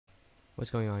What's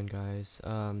going on, guys?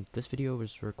 This video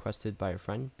was requested by a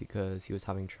friend because he was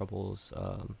having troubles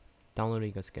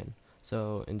downloading a skin.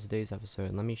 So in today's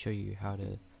episode, let me show you how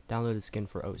to download a skin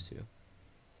for Osu.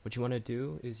 What you want to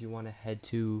do is you want to head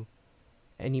to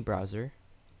any browser,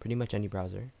 pretty much any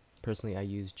browser. Personally, I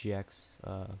use GX,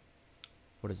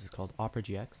 what is this called? Opera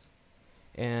GX.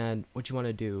 And what you want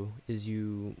to do is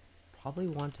you probably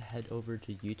want to head over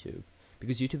to YouTube,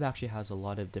 because YouTube actually has a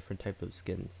lot of different type of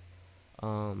skins.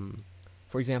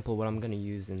 For example, what I'm going to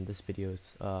use in this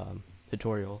video's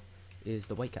tutorial is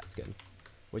the white cat skin.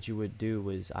 What you would do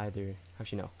is either,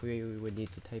 actually no, we would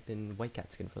need to type in white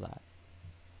cat skin for that.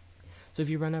 So if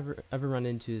you ever run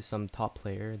into some top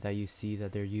player that you see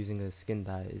that they're using a skin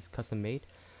that is custom made,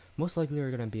 most likely you're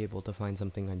going to be able to find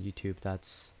something on YouTube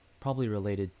that's probably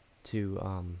related to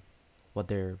what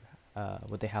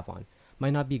they have on.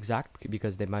 Might not be exact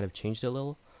because they might have changed it a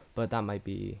little, but that might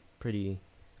be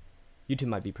YouTube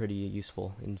might be pretty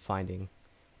useful in finding.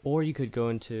 Or you could go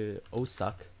into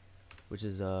Osuck, which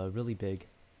is a really big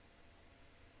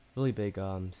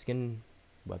skin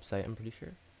website, I'm pretty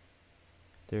sure.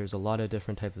 There's a lot of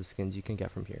different types of skins you can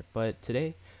get from here, but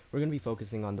today we're going to be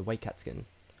focusing on the white cat skin.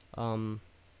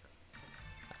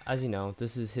 As you know,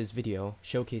 this is his video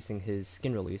showcasing his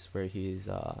skin release, where he's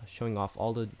showing off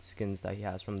all the skins that he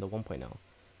has from the 1.0.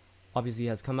 Obviously, he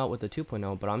has come out with the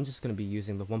 2.0, but I'm just going to be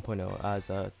using the 1.0 as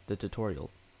the tutorial.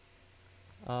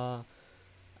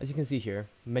 As you can see here,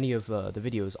 many of the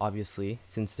videos, obviously,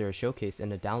 since they're showcased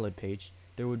in a download page,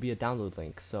 there would be a download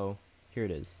link, so here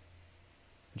it is.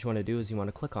 What you want to do is you want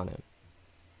to click on it.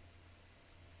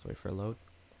 Let's wait for a load.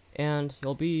 And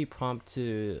you'll be prompted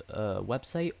to a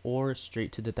website or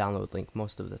straight to the download link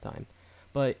most of the time.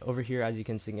 But over here, as you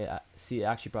can see, it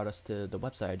actually brought us to the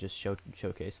website I just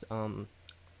showcased.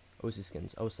 Osu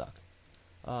skins, Osuck.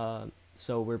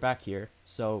 So we're back here.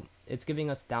 So it's giving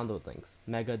us download links: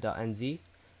 mega.nz,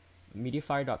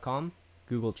 mediafire.com,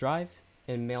 Google Drive,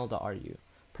 and mail.ru.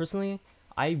 Personally,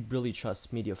 I really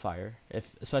trust Mediafire,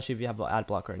 especially if you have an ad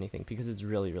blocker or anything, because it's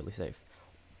really safe.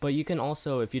 But you can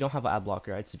also, if you don't have an ad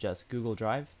blocker, I'd suggest Google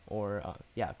Drive, or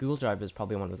Google Drive is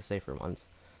probably one of the safer ones,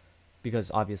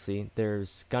 because obviously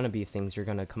there's gonna be things you're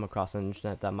gonna come across on the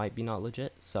internet that might be not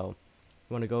legit. So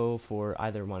you want to go for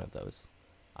either one of those.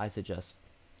 I suggest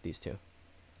these two.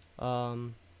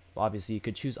 Obviously you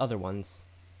could choose other ones.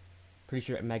 Pretty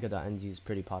sure mega.nz is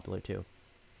pretty popular too.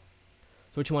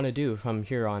 So what you want to do from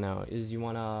here on out is you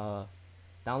want to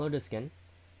download a skin.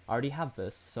 I already have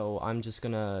this, so I'm just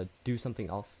gonna do something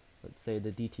else. Let's say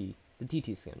the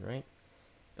DT skin, right?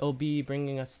 It'll be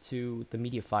bringing us to the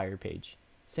Mediafire page.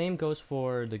 Same goes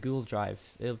for the Google Drive.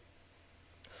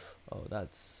 Oh,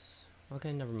 that's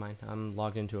okay. Never mind. I'm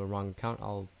logged into a wrong account.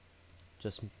 I'll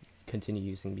just continue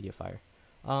using Mediafire.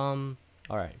 All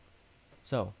right.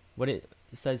 So what it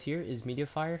says here is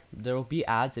Mediafire. There will be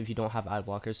ads if you don't have ad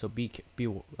blockers, so be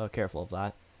careful of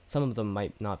that. Some of them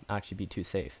might not actually be too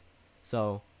safe.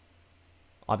 So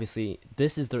obviously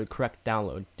this is the correct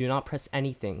download. Do not press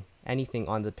anything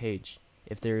on the page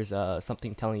if there's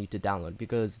something telling you to download,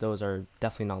 because those are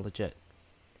definitely not legit.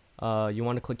 You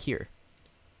want to click here.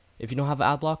 If you don't have an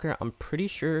ad blocker, I'm pretty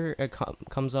sure it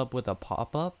comes up with a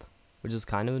pop-up, which is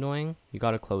kind of annoying. You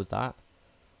gotta close that.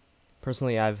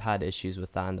 Personally, I've had issues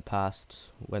with that in the past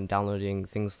when downloading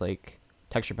things like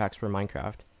texture packs for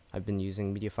Minecraft. I've been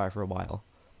using Mediafire for a while.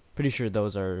 Pretty sure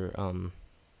those are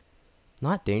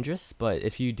not dangerous, but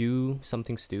if you do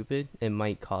something stupid, it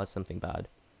might cause something bad.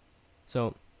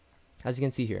 So as you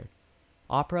can see here,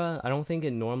 Opera, I don't think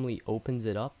it normally opens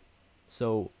it up.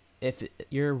 So if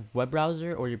your web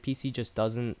browser or your PC just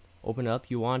doesn't open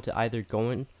up, you want to either go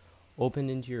and open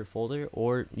into your folder,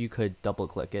 or you could double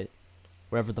click it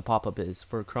wherever the pop-up is.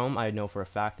 For Chrome, I know for a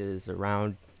fact it is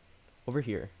around over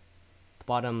here, the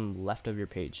bottom left of your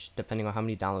page, depending on how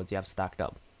many downloads you have stacked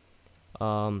up.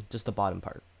 Just the bottom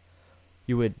part.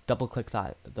 You would double click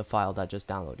the file that just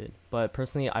downloaded. But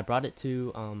personally, I brought it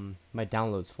to my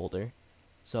downloads folder,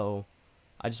 so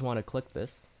I just want to click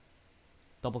this,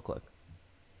 double click,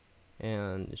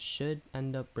 and it should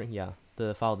end up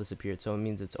the file disappeared, so it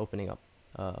means it's opening up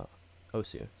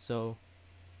Osu. So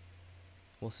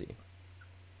we'll see.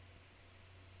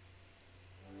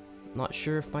 Not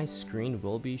sure if my screen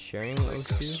will be sharing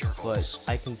Osu, but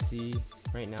I can see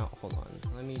right now. Hold on,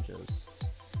 let me just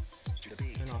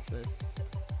turn off this.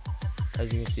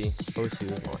 As you can see,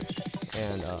 Osu is launched,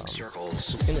 and the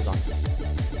skin is on.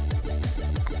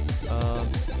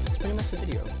 That's pretty much the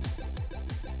video.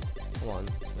 Hold on,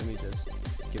 let me just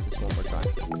give this one more try.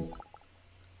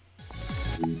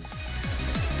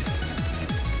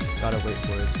 Gotta wait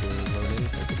for it to load in,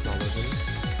 if it's not loading.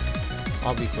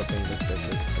 I'll be flipping this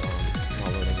if it's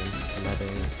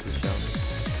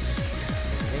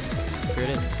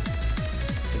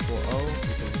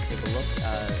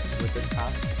with this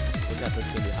path, look at the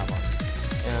skin you have on.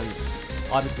 And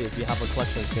obviously, if you have a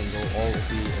collection skin, they'll all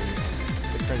be in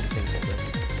the current skin folder.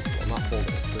 Well, not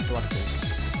folder, the selection.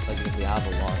 Like if we have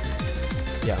a lot.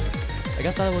 Yeah, I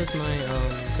guess that was my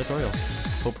tutorial.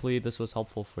 Hopefully this was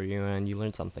helpful for you and you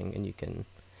learned something and you can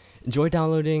enjoy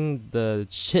downloading the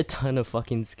shit ton of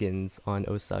fucking skins on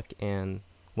OSUC and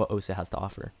what OSA has to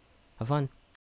offer. Have fun.